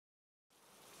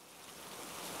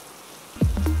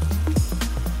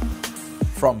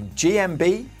From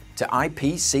GMB to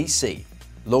IPCC,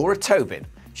 Laura Tobin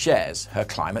shares her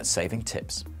climate-saving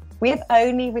tips. We have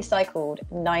only recycled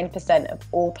 9% of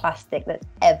all plastic that's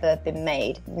ever been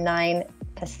made.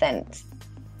 9%.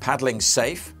 Paddling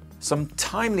safe, some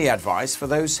timely advice for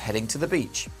those heading to the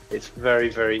beach. It's very,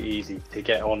 very easy to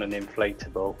get on an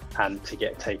inflatable and to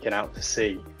get taken out to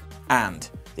sea. And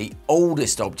the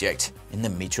oldest object in the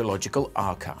Meteorological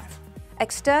archive.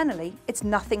 Externally, it's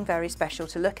nothing very special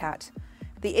to look at.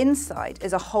 The inside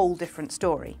is a whole different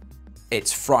story.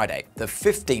 It's Friday, the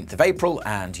 15th of April,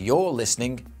 and you're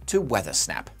listening to Weather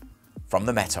Snap from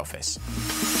the Met Office.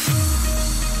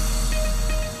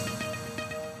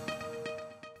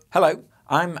 Hello,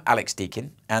 I'm Alex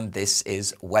Deakin, and this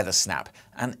is Weather Snap,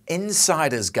 an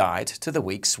insider's guide to the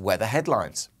week's weather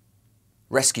headlines.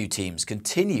 Rescue teams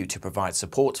continue to provide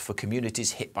support for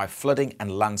communities hit by flooding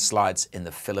and landslides in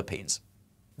the Philippines.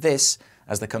 This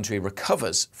as the country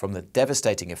recovers from the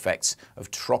devastating effects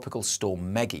of Tropical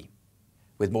Storm Meggy.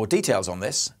 With more details on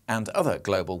this and other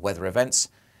global weather events,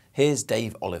 here's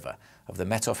Dave Oliver of the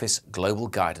Met Office Global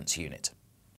Guidance Unit.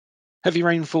 Heavy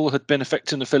rainfall had been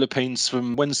affecting the Philippines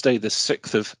from Wednesday the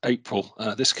 6th of April,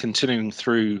 this continuing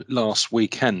through last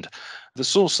weekend. The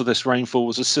source of this rainfall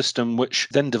was a system which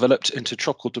then developed into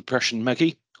Tropical Depression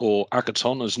Meggy, or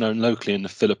Agaton as known locally in the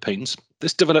Philippines.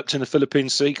 This developed in the Philippine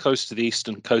Sea close to the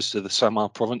eastern coast of the Samar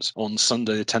province on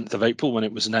Sunday the 10th of April when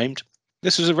it was named.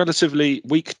 This was a relatively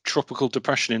weak tropical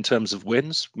depression in terms of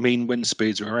winds. Mean wind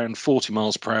speeds were around 40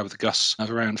 miles per hour with gusts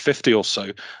of around 50 or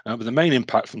so. But the main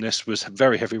impact from this was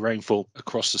very heavy rainfall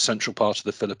across the central part of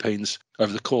the Philippines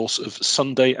over the course of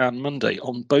Sunday and Monday.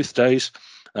 On both days,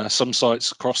 some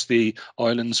sites across the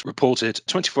islands reported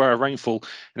 24-hour rainfall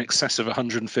in excess of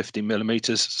 150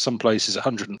 millimetres, some places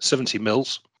 170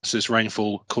 mils. So this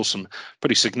rainfall caused some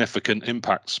pretty significant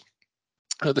impacts.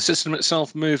 The system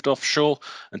itself moved offshore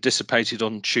and dissipated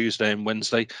on Tuesday and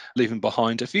Wednesday, leaving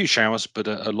behind a few showers but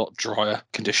a lot drier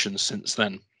conditions since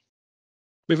then.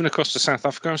 Moving across to South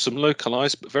Africa, some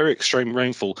localised but very extreme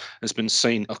rainfall has been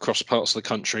seen across parts of the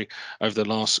country over the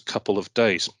last couple of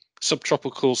days.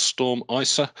 Subtropical storm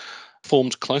Isa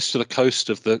formed close to the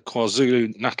coast of the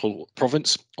KwaZulu-Natal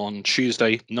province on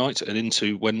Tuesday night and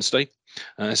into Wednesday.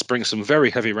 This brings some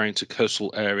very heavy rain to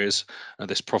coastal areas of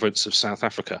this province of South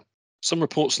Africa. Some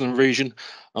reports in the region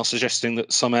are suggesting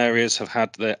that some areas have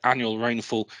had their annual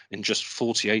rainfall in just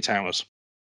 48 hours.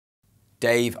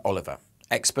 Dave Oliver,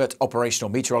 expert operational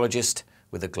meteorologist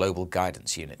with the Global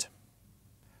Guidance Unit.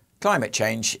 Climate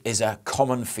change is a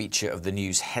common feature of the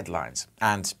news headlines,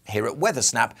 and here at Weather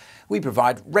Snap, we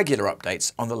provide regular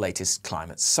updates on the latest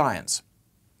climate science.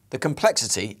 The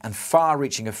complexity and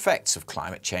far-reaching effects of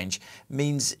climate change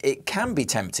means it can be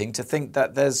tempting to think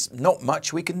that there's not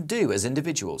much we can do as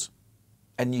individuals.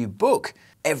 A new book,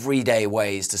 Everyday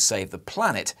Ways to Save the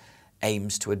Planet,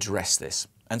 aims to address this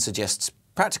and suggests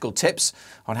practical tips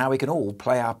on how we can all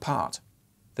play our part.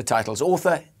 The title's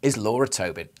author is Laura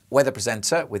Tobin, weather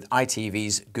presenter with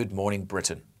ITV's Good Morning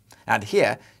Britain. And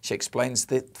here she explains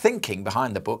the thinking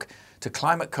behind the book to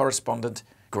climate correspondent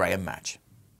Graham Match.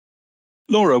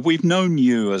 Laura, we've known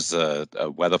you as a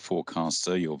weather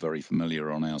forecaster. You're very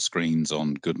familiar on our screens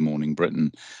on Good Morning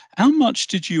Britain. How much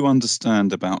did you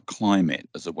understand about climate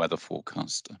as a weather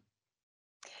forecaster?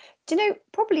 Do you know,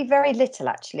 probably very little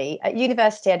actually. At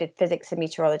university, I did physics and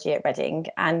meteorology at Reading,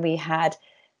 and we had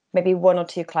maybe one or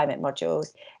two climate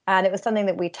modules. And it was something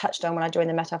that we touched on when I joined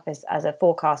the Met Office as a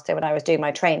forecaster when I was doing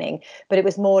my training. But it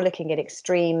was more looking at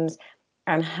extremes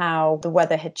and how the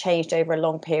weather had changed over a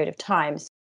long period of time.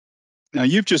 Now,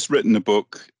 you've just written a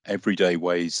book, Everyday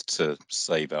Ways to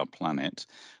Save Our Planet.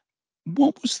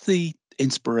 What was the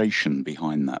inspiration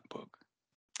behind that book?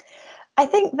 I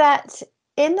think that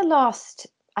in the last,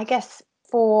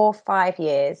 4-5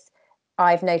 years,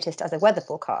 I've noticed as a weather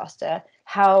forecaster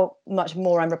how much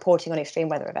more I'm reporting on extreme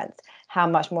weather events, how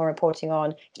much more reporting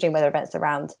on extreme weather events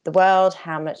around the world,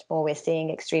 how much more we're seeing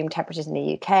extreme temperatures in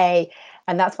the UK.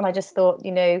 And that's when I just thought,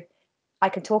 I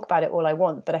can talk about it all I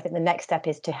want, but I think the next step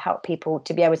is to help people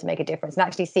to be able to make a difference and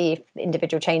actually see if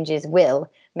individual changes will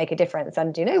make a difference.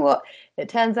 And do you know what? It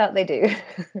turns out they do.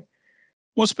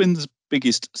 What's been the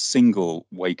biggest single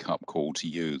wake-up call to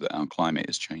you that our climate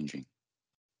is changing?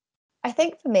 I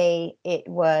think for me, it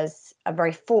was a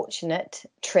very fortunate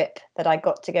trip that I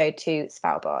got to go to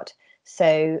Svalbard.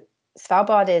 So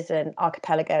Svalbard is an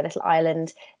archipelago, a little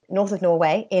island north of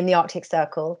Norway in the Arctic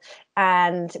Circle.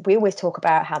 And we always talk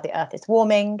about how the Earth is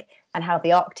warming and how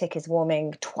the Arctic is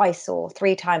warming twice or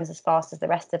 3 times as fast as the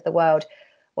rest of the world.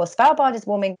 Well, Svalbard is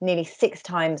warming nearly 6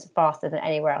 times faster than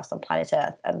anywhere else on planet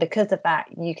Earth. And because of that,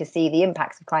 you can see the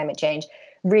impacts of climate change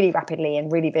really rapidly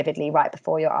and really vividly right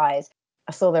before your eyes.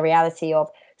 I saw the reality of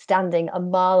standing a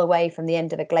mile away from the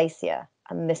end of a glacier.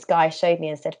 And this guy showed me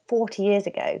and said, 40 years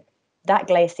ago, that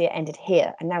glacier ended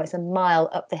here. And now it's a mile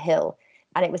up the hill.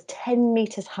 And it was 10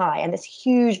 meters high. And this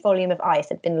huge volume of ice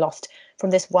had been lost from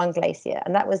this one glacier.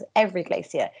 And that was every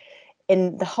glacier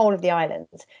in the whole of the island.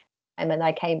 And then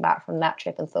I came back from that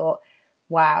trip and thought,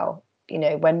 wow, you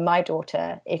know, when my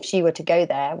daughter, if she were to go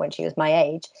there when she was my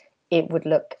age, it would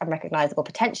look unrecognizable,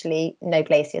 potentially no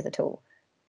glaciers at all.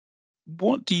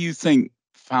 What do you think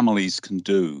families can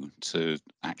do to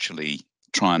actually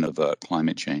try and avert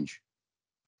climate change?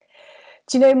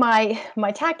 Do you know, my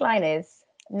tagline is,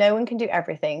 no one can do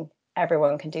everything,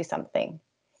 everyone can do something.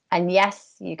 And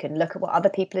yes, you can look at what other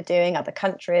people are doing, other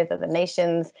countries, other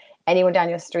nations, anyone down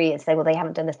your street and say, well, they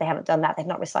haven't done this, they haven't done that, they've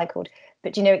not recycled.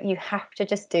 But you know, you have to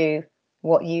just do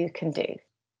what you can do.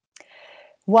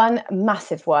 One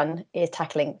massive one is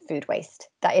tackling food waste.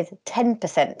 That is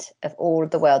 10% of all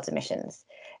of the world's emissions.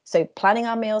 So planning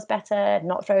our meals better,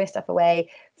 not throwing stuff away,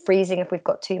 freezing if we've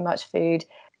got too much food.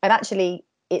 And actually,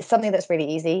 it's something that's really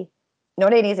easy.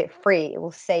 Not only is it free, it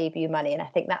will save you money. And I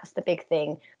think that's the big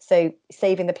thing. So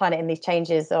saving the planet in these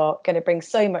changes are going to bring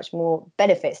so much more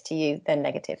benefits to you than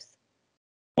negatives.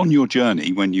 On your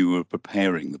journey, when you were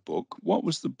preparing the book, what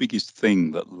was the biggest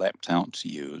thing that leapt out to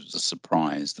you as a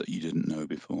surprise that you didn't know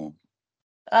before?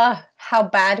 How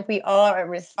bad we are at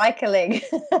recycling.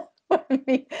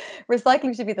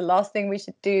 Recycling should be the last thing we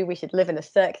should do. We should live in a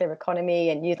circular economy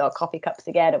and use our coffee cups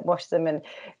again and wash them. And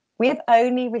we have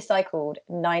only recycled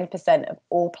 9% of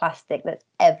all plastic that's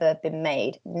ever been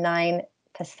made. 9%.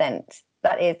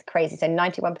 That is crazy. So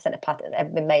 91% of plastic that's ever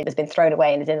been made has been thrown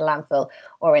away and is in a landfill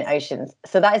or in oceans.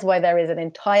 So that is why there is an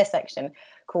entire section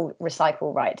called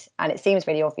Recycle Right. And it seems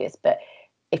really obvious, but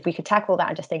if we could tackle that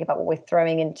and just think about what we're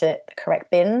throwing into the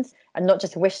correct bins and not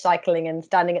just wish cycling and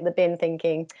standing at the bin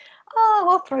thinking, oh,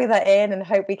 I'll throw that in and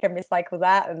hope we can recycle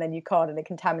that. And then you can't, and it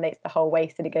contaminates the whole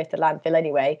waste and it goes to landfill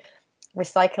anyway.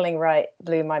 Recycling right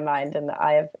blew my mind, and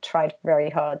I have tried very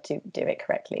hard to do it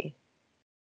correctly.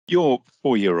 Your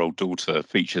 4-year-old daughter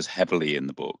features heavily in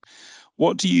the book.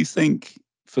 What do you think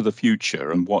for the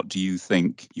future, and what do you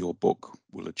think your book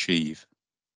will achieve?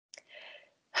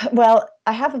 Well,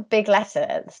 I have a big letter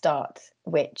at the start,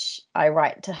 which I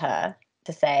write to her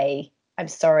to say, I'm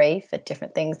sorry for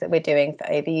different things that we're doing,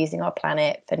 for overusing our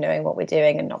planet, for knowing what we're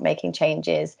doing and not making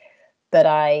changes. But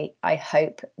I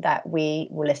hope that we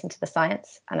will listen to the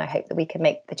science, and I hope that we can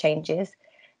make the changes.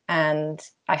 And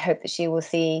I hope that she will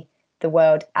see the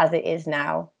world as it is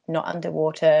now, not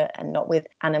underwater and not with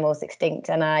animals extinct.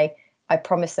 And I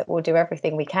promise that we'll do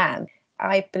everything we can.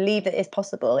 I believe that it's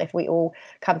possible if we all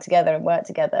come together and work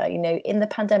together. You know, in the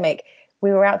pandemic,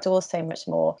 we were outdoors so much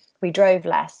more. We drove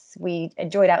less. We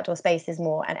enjoyed outdoor spaces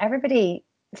more. And everybody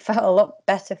felt a lot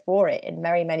better for it in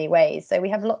very many ways. So we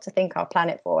have a lot to thank our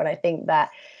planet for. And I think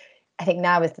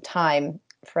now is the time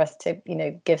for us to, you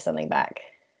know, give something back.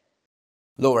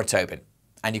 Laura Tobin.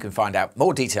 And you can find out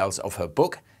more details of her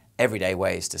book, Everyday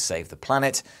Ways to Save the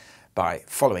Planet, by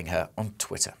following her on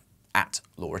Twitter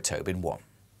 @LauraTobin1.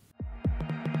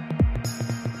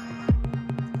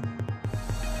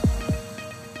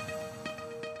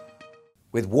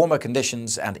 With warmer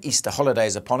conditions and Easter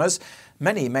holidays upon us,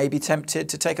 many may be tempted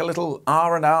to take a little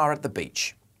R&R at the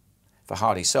beach. For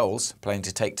hardy souls planning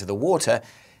to take to the water,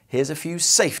 here's a few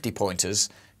safety pointers,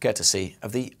 courtesy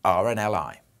of the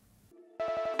RNLI.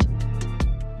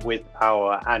 With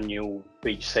our annual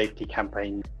beach safety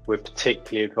campaign, we're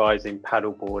particularly advising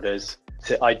paddleboarders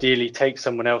to ideally take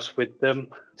someone else with them,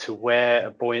 to wear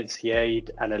a buoyancy aid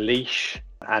and a leash,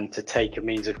 and to take a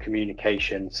means of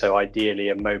communication, so ideally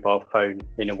a mobile phone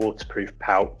in a waterproof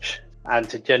pouch, and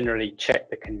to generally check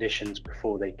the conditions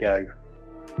before they go.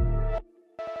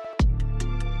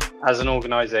 As an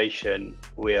organisation,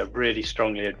 we are really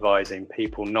strongly advising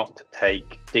people not to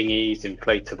take dinghies,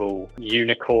 inflatable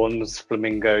unicorns,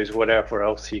 flamingos, whatever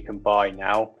else you can buy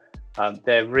now.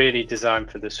 They're really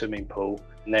designed for the swimming pool,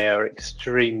 and they are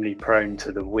extremely prone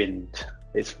to the wind.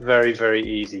 It's very, very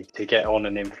easy to get on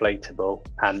an inflatable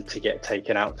and to get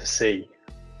taken out to sea.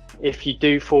 If you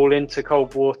do fall into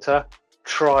cold water,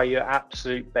 try your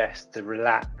absolute best to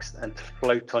relax and to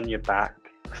float on your back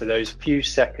for those few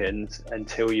seconds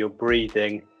until your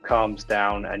breathing calms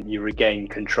down and you regain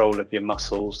control of your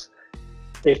muscles.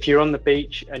 If you're on the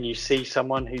beach and you see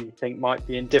someone who you think might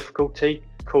be in difficulty,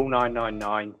 call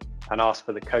 999 and ask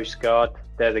for the Coast Guard.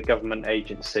 They're the government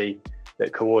agency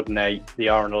that coordinate the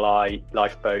RNLI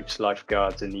lifeboats,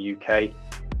 lifeguards in the UK.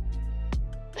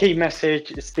 Key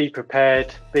message is be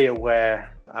prepared, be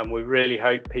aware, and we really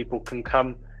hope people can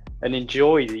come and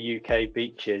enjoy the UK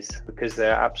beaches because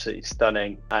they're absolutely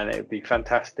stunning, and it would be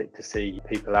fantastic to see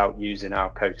people out using our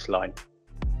coastline.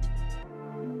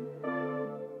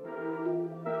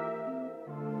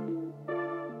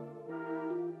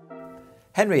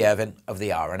 Henry Irvin of the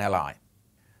RNLI.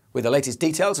 With the latest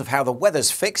details of how the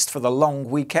weather's fixed for the long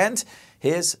weekend,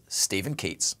 here's Stephen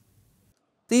Keats.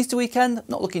 The Easter weekend,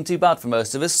 not looking too bad for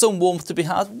most of us. Some warmth to be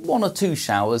had, 1 or 2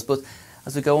 showers, but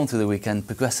as we go on through the weekend,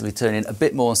 progressively turning a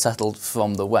bit more unsettled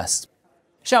from the west.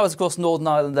 Showers across Northern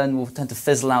Ireland then will tend to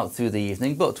fizzle out through the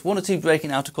evening, but 1 or 2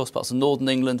 breaking out across parts of Northern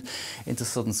England into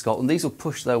southern Scotland. These will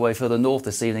push their way further north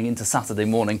this evening into Saturday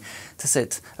morning to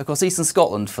sit across eastern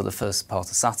Scotland for the first part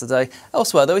of Saturday.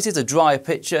 Elsewhere though, it is a drier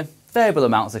picture, variable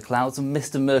amounts of clouds and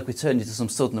mist and murk returning to some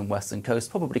southern and western coasts,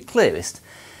 probably clearest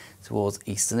towards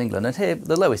eastern England. And here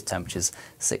the lowest temperatures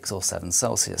 6 or 7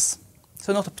 Celsius.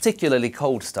 So not a particularly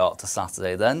cold start to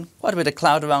Saturday then. Quite a bit of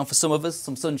cloud around for some of us,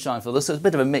 some sunshine for others, so it's a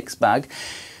bit of a mixed bag.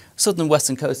 Southern and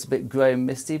western coast a bit grey and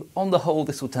misty. On the whole,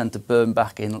 this will tend to burn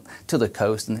back in to the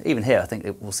coast, and even here I think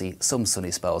we'll see some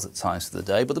sunny spells at times for the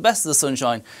day. But the best of the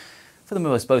sunshine, for the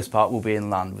most part, will be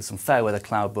inland with some fair weather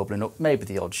cloud bubbling up, maybe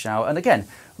the odd shower. And again,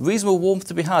 reasonable warmth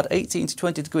to be had, 18 to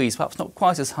 20 degrees, perhaps not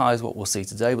quite as high as what we'll see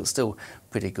today, but still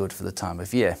pretty good for the time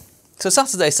of year. So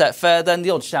Saturday set fair then, the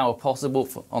odd shower possible,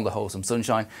 on the whole some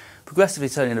sunshine, progressively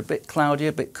turning a bit cloudier,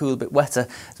 a bit cooler, a bit wetter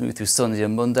as we move through Sunday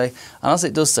and Monday. And as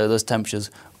it does so, those temperatures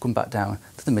come back down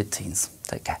to the mid-teens.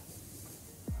 Take care.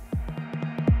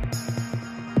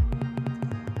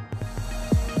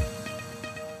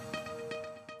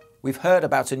 We've heard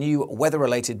about a new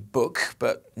weather-related book,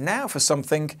 but now for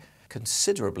something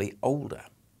considerably older.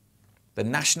 The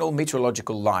National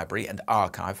Meteorological Library and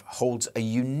Archive holds a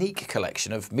unique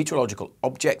collection of meteorological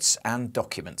objects and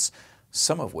documents,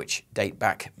 some of which date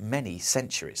back many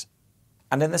centuries.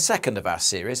 And in the second of our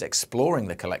series, exploring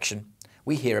the collection,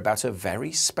 we hear about a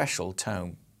very special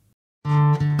tome.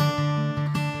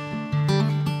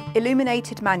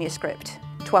 Illuminated manuscript,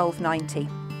 1290.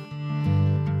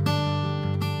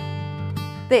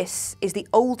 This is the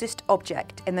oldest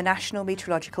object in the National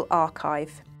Meteorological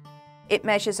Archive. It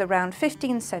measures around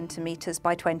 15 centimetres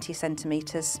by 20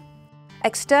 centimetres.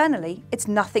 Externally, it's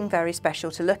nothing very special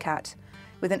to look at,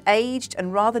 with an aged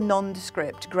and rather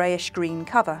nondescript greyish-green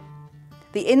cover.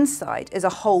 The inside is a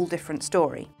whole different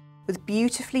story, with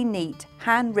beautifully neat,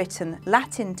 handwritten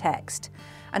Latin text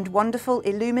and wonderful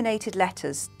illuminated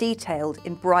letters detailed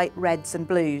in bright reds and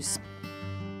blues.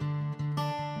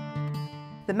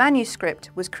 The manuscript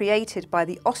was created by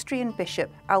the Austrian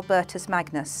bishop Albertus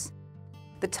Magnus.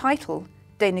 The title,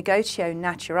 De Negotio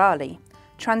Naturali,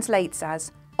 translates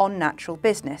as On Natural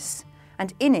Business,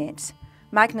 and in it,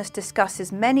 Magnus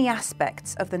discusses many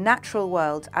aspects of the natural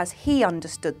world as he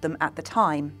understood them at the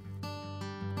time.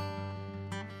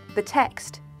 The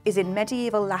text is in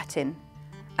medieval Latin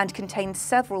and contains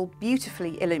several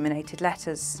beautifully illuminated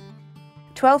letters.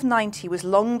 1290 was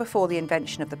long before the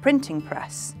invention of the printing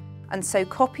press, and so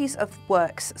copies of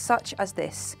works such as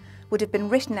this would have been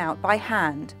written out by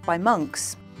hand by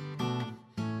monks.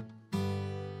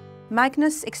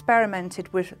 Magnus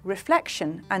experimented with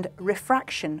reflection and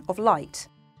refraction of light,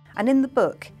 and in the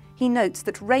book he notes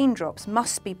that raindrops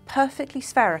must be perfectly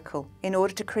spherical in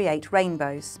order to create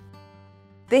rainbows.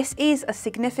 This is a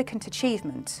significant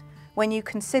achievement when you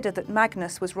consider that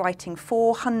Magnus was writing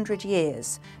 400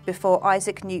 years before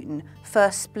Isaac Newton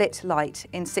first split light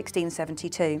in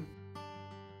 1672.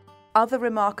 Other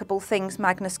remarkable things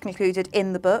Magnus concluded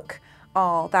in the book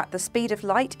are that the speed of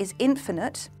light is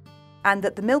infinite and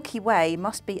that the Milky Way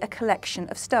must be a collection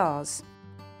of stars.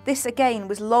 This again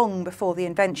was long before the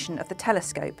invention of the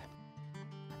telescope.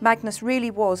 Magnus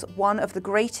really was one of the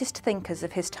greatest thinkers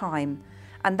of his time,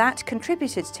 and that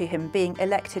contributed to him being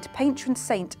elected patron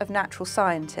saint of natural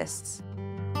scientists.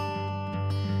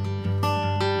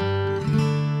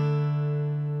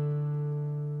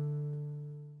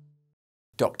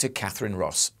 Dr. Catherine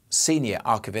Ross, Senior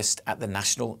Archivist at the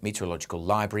National Meteorological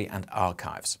Library and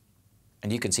Archives.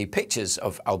 And you can see pictures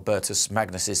of Albertus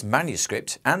Magnus's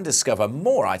manuscript and discover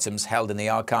more items held in the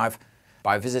archive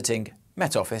by visiting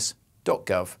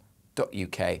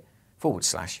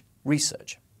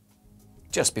metoffice.gov.uk/research.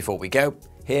 Just before we go,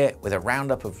 here with a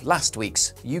roundup of last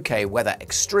week's UK weather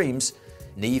extremes,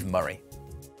 Niamh Murray.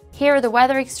 Here are the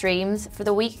weather extremes for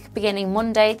the week beginning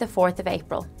Monday the 4th of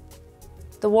April.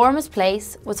 The warmest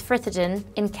place was Frithiden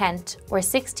in Kent, where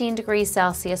 16 degrees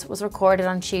Celsius was recorded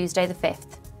on Tuesday the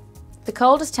 5th. The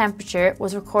coldest temperature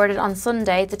was recorded on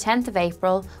Sunday the 10th of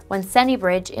April when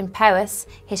Sennybridge in Powys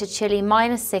hit a chilly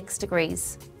 -6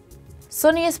 degrees.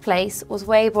 Sunniest place was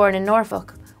Weybourne in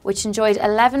Norfolk, which enjoyed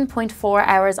 11.4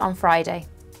 hours on Friday.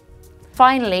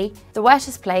 Finally, the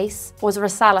wettest place was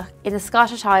Rasala in the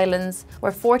Scottish Highlands,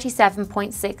 where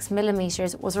 47.6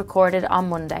 millimetres was recorded on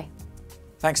Monday.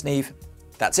 Thanks, Niamh.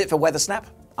 That's it for Weather Snap.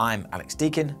 I'm Alex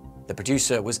Deakin. The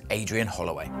producer was Adrian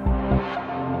Holloway.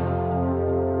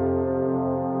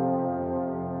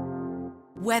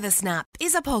 Weather Snap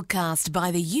is a podcast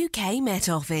by the UK Met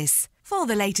Office. For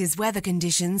the latest weather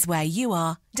conditions where you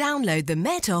are, download the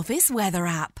Met Office weather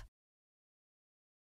app.